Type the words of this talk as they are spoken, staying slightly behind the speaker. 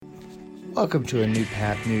Welcome to a New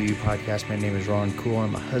Path, New You podcast. My name is Ron Cool.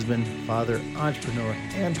 I'm a husband, father, entrepreneur,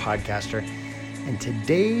 and podcaster. And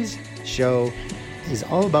today's show is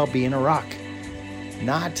all about being a rock.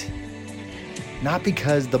 Not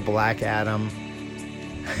because the Black Adam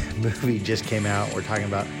movie just came out. We're talking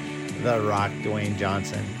about The Rock, Dwayne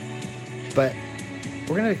Johnson. But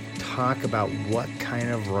we're going to talk about what kind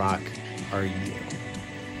of rock are you?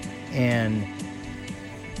 And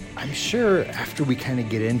I'm sure after we kind of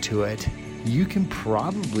get into it, you can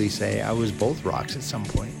probably say I was both rocks at some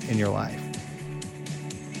point in your life.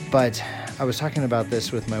 But I was talking about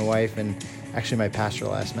this with my wife and actually my pastor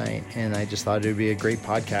last night, and I just thought it would be a great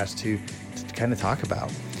podcast to kind of talk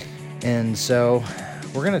about. And so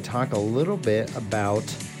we're going to talk a little bit about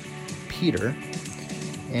Peter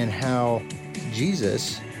and how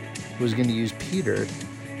Jesus was going to use Peter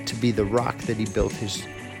to be the rock that he built his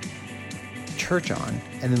church on.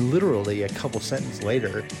 And then literally a couple sentences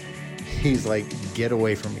later, he's like, "Get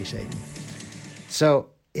away from me, Satan." So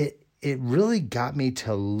it really got me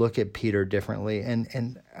to look at Peter differently.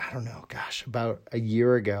 And I don't know, about a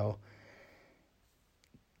year ago,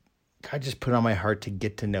 God just put on my heart to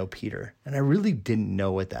get to know Peter. And I really didn't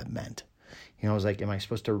know what that meant. You know, I was like, am I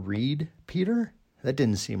supposed to read Peter? That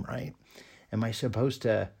didn't seem right. Am I supposed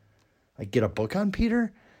to get a book on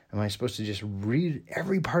Peter? Am I supposed to just read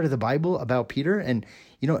every part of the Bible about Peter? And,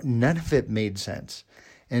 none of it made sense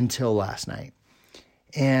until last night.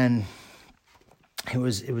 And it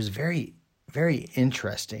was very, very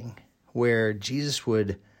interesting where Jesus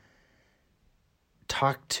would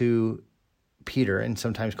talk to Peter and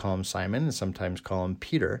sometimes call him Simon and sometimes call him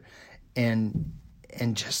Peter. And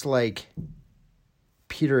just like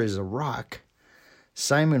Peter is a rock,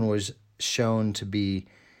 Simon was shown to be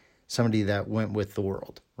somebody that went with the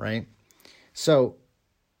world, right? So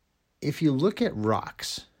if you look at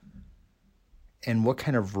rocks and what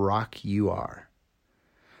kind of rock you are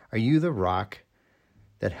you the rock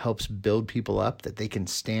that helps build people up, that they can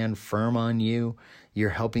stand firm on you? You're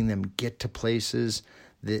helping them get to places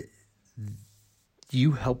that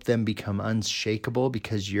you help them become unshakable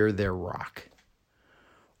because you're their rock.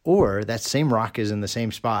 Or that same rock is in the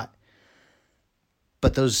same spot,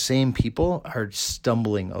 but those same people are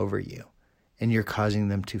stumbling over you and you're causing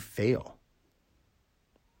them to fail.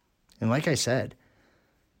 And like I said,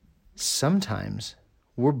 sometimes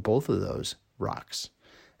we're both of those rocks.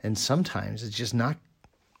 And sometimes it's just not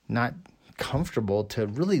comfortable to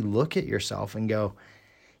really look at yourself and go,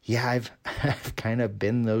 yeah, I've kind of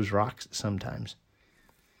been those rocks sometimes.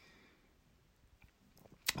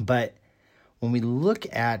 But when we look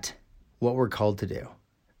at what we're called to do,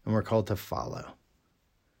 and we're called to follow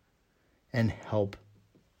and help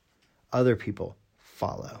other people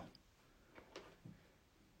follow,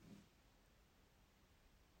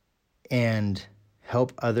 and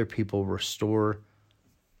help other people restore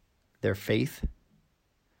their faith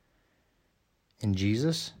in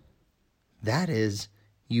Jesus, that is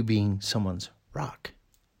you being someone's rock.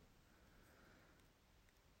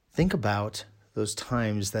 Think about those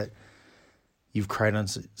times that you've cried on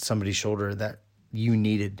somebody's shoulder that you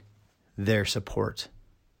needed their support.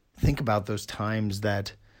 Think about those times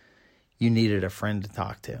that you needed a friend to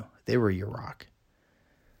talk to. They were your rock.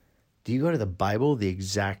 Do you go to the Bible the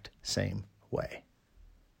exact same way?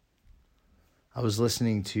 I was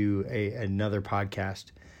listening to another podcast,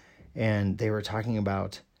 and they were talking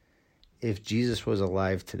about if Jesus was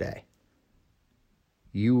alive today,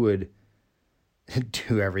 you would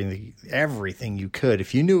do everything you could.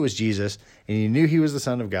 If you knew it was Jesus and you knew he was the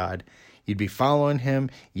Son of God, you'd be following him,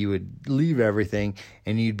 you would leave everything,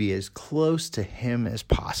 and you'd be as close to him as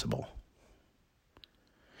possible.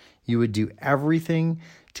 You would do everything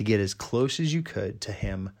to get as close as you could to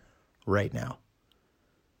him right now.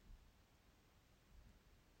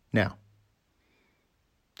 Now,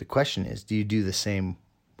 the question is, do you do the same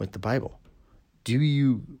with the Bible? Do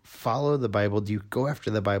you follow the Bible? Do you go after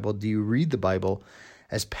the Bible? Do you read the Bible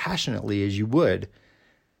as passionately as you would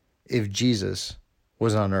if Jesus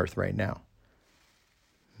was on earth right now?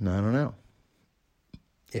 I don't know.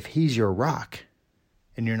 If he's your rock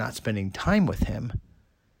and you're not spending time with him,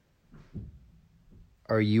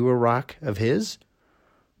 are you a rock of his?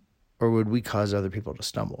 Or would we cause other people to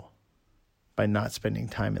stumble by not spending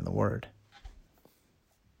time in the Word?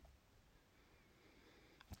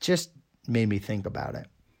 Just made me think about it.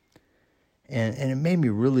 And it made me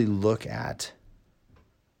really look at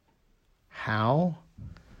how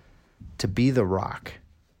to be the rock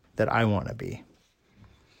that I want to be.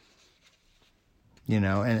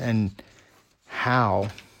 And how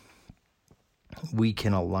we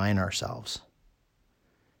can align ourselves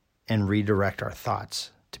and redirect our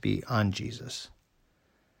thoughts to be on Jesus.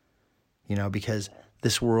 because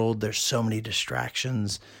this world, there's so many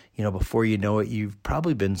distractions. Before you know it, you've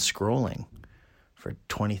probably been scrolling for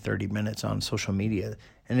 20, 30 minutes on social media,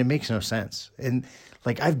 and it makes no sense. And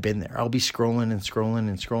I've been there. I'll be scrolling and scrolling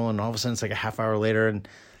and scrolling, and all of a sudden it's like a half hour later, and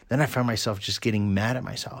then I found myself just getting mad at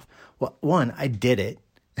myself. Well, one, I did it.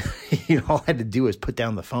 All I had to do was put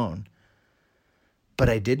down the phone, but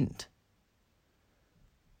I didn't.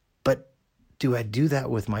 But do I do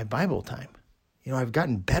that with my Bible time? I've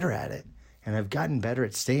gotten better at it, and I've gotten better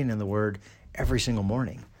at staying in the Word every single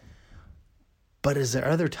morning. But is there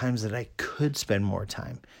other times that I could spend more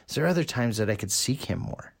time? Is there other times that I could seek Him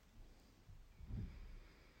more?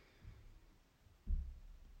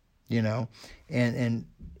 And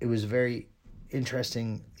it was very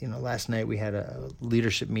interesting. Last night we had a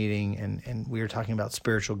leadership meeting, and we were talking about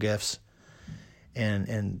spiritual gifts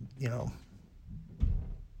and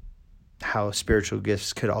how spiritual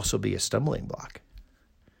gifts could also be a stumbling block.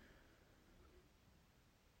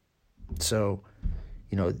 So,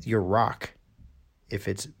 your rock, if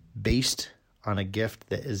it's based on a gift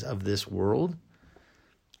that is of this world,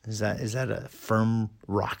 is that a firm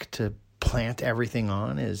rock to plant everything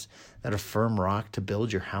on? Is that a firm rock to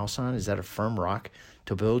build your house on? Is that a firm rock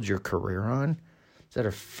to build your career on? Is that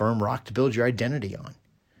a firm rock to build your identity on?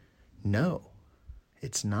 No,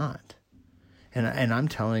 it's not. And I'm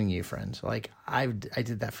telling you, friends, I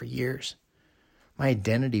did that for years. My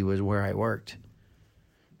identity was where I worked.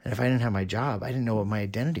 And if I didn't have my job, I didn't know what my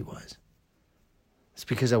identity was. It's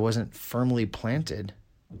because I wasn't firmly planted.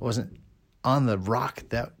 I wasn't on the rock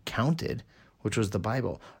that counted, which was the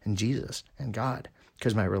Bible and Jesus and God,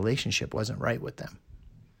 because my relationship wasn't right with them.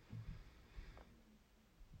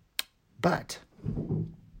 But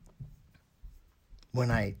when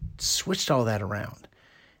I switched all that around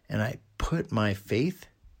and I put my faith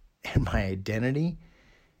and my identity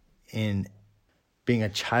in being a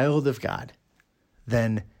child of God,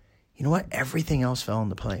 then you know what? Everything else fell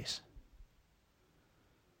into place.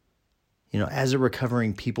 As a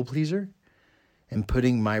recovering people pleaser and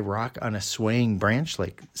putting my rock on a swaying branch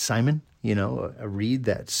like Simon, a reed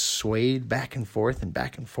that swayed back and forth and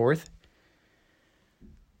back and forth.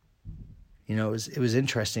 It was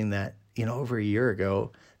interesting that, over a year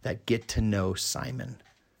ago, that get to know Simon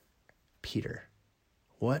Peter.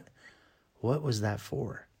 What was that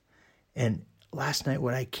for? And last night,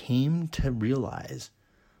 what I came to realize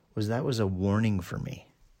was that was a warning for me.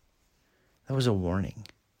 That was a warning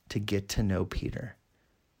to get to know Peter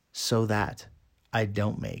so that I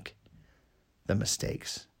don't make the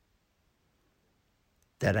mistakes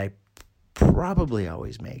that I probably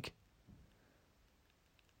always make.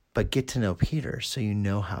 But get to know Peter so you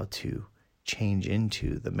know how to change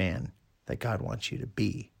into the man that God wants you to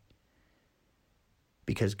be.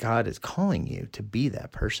 Because God is calling you to be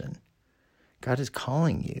that person. God is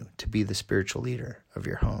calling you to be the spiritual leader of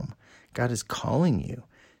your home. God is calling you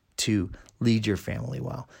to lead your family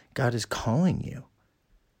well. God is calling you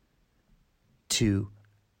to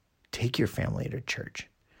take your family to church.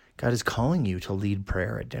 God is calling you to lead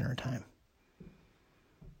prayer at dinner time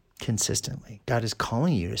consistently. God is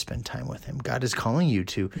calling you to spend time with Him. God is calling you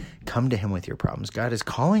to come to Him with your problems. God is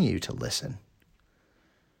calling you to listen.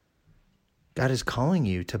 God is calling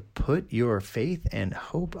you to put your faith and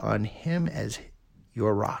hope on Him as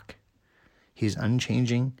your rock. He's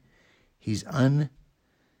unchanging. He's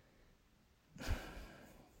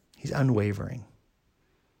unwavering.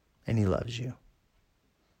 And He loves you.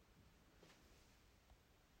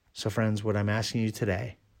 So friends, what I'm asking you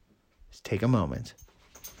today is take a moment,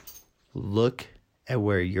 look at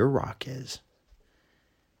where your rock is,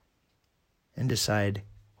 and decide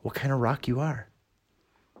what kind of rock you are.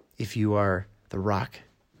 If you are the rock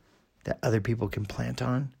that other people can plant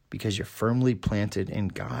on because you're firmly planted in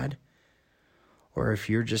God, or if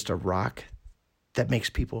you're just a rock that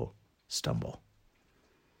makes people stumble.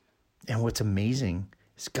 And what's amazing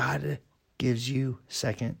is God gives you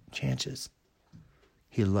second chances.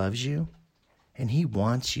 He loves you, and He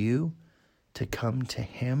wants you to come to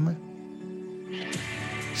Him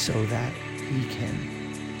so that He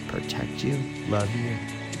can protect you, love you,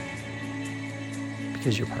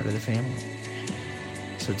 because you're part of the family.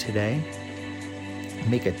 So today,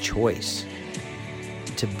 make a choice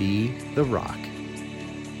to be the rock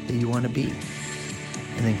that you want to be,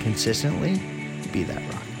 and then consistently be that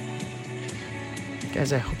rock.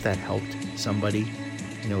 Guys, I hope that helped somebody.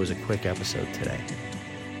 It was a quick episode today,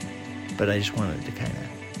 but I just wanted to kind of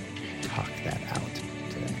talk that out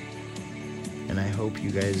today. And I hope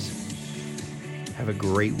you guys have a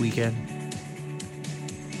great weekend.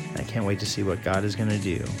 I can't wait to see what God is going to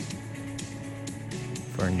do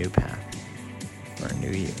for a new path, for a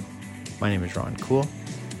new you. My name is Ron Cool,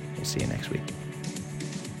 We'll see you next week.